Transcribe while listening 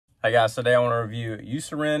Hi guys, today I want to review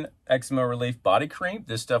Eucerin Eczema Relief Body Cream.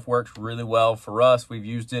 This stuff works really well for us. We've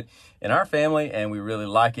used it in our family and we really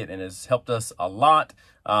like it and it's helped us a lot.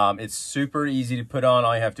 It's super easy to put on.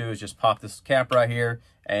 All you have to do is just pop this cap right here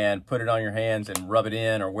and put it on your hands and rub it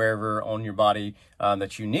in or wherever on your body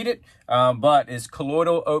that you need it. But it's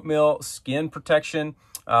colloidal oatmeal skin protection.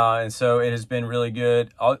 And so it has been really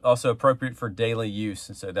good, also appropriate for daily use.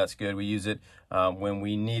 And so that's good. We use it when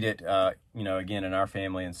we need it, again, in our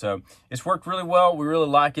family. And so it's worked really well. We really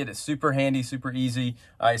like it. It's super handy, super easy.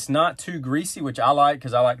 It's not too greasy, which I like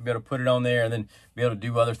because I like to be able to put it on there and then be able to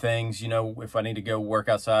do other things, if I need to go work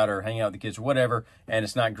outside or hang out with the kids or whatever, and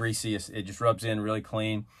it's not greasy. It just rubs in really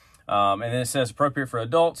clean. And then it says appropriate for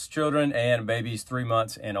adults, children, and babies 3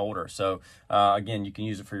 months and older. So again, you can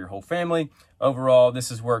use it for your whole family. Overall, this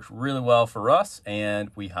has worked really well for us,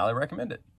 and we highly recommend it.